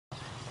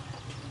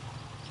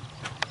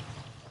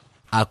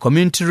A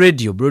community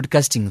radio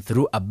broadcasting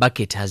through a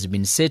bucket has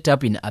been set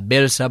up in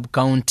Abel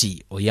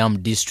sub-county,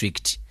 Oyam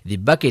district. The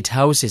bucket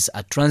houses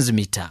a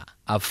transmitter,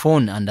 a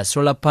phone and a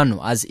solar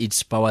panel as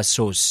its power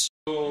source.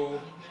 So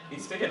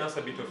it's taken us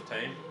a bit of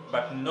time,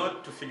 but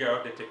not to figure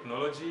out the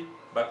technology,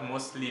 but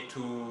mostly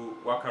to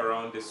work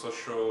around the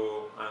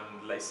social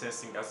and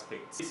licensing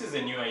aspects. This is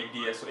a new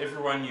idea, so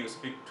everyone you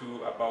speak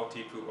to about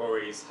it will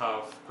always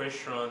have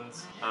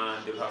questions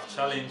and they'll have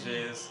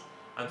challenges.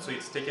 And so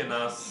it's taken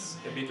us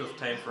a bit of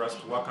time for us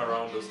to work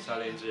around those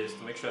challenges,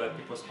 to make sure that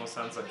people's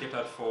concerns are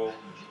catered for,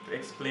 to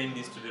explain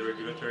this to the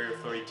regulatory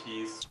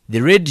authorities. The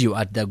radio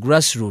at the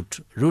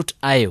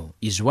Radio-RootIO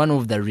is one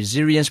of the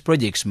resilience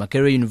projects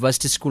Makerere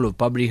University School of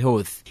Public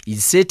Health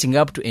is setting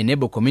up to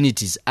enable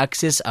communities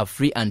access a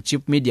free and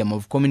cheap medium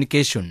of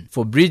communication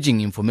for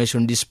bridging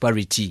information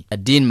disparity.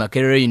 Dean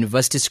Makerere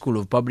University School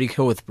of Public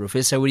Health,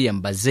 Professor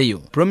William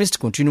Bazeyo,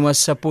 promised continuous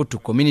support to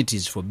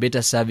communities for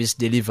better service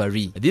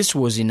delivery. This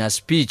was in a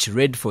speech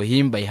read for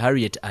him by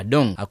Harriet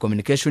Adong, a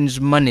communications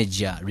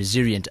manager,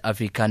 Resilient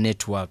Africa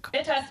Network.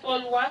 Let us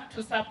all work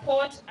to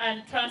support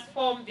and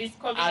transform this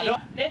community.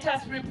 Let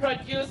us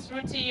reproduce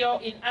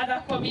RootIO in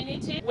other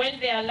communities when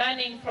they are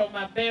learning from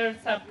Abel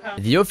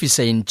sub-county. The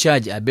officer in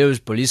charge, Abel's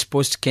police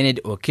post, Kennedy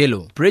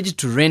Okello, pledged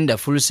to render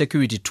full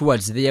security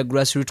towards their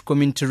grassroots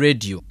community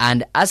radio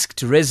and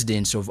asked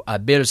residents of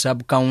Abel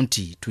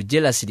sub-county to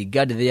jealously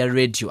guard their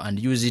radio and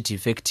use it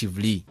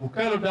effectively.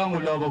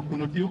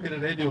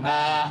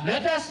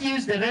 Let us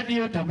use the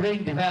radio to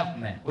bring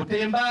development. The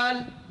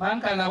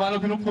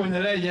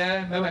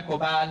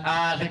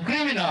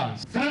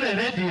criminals, through the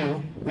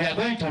radio, we are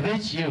going to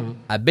reach you.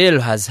 Abel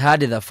has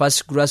had the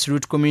first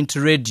grassroots community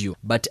radio,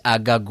 but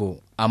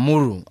Agago,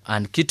 Amuru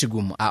and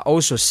Kitgum are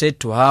also said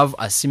to have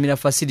a similar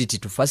facility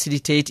to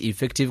facilitate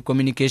effective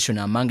communication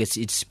amongst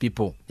its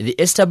people. The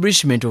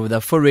establishment of the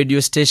 4 radio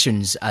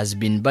stations has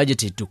been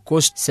budgeted to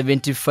cost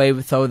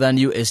 $75,000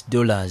 US.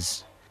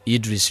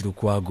 Idris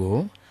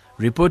Lukwago,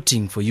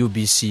 reporting for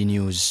UBC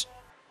News.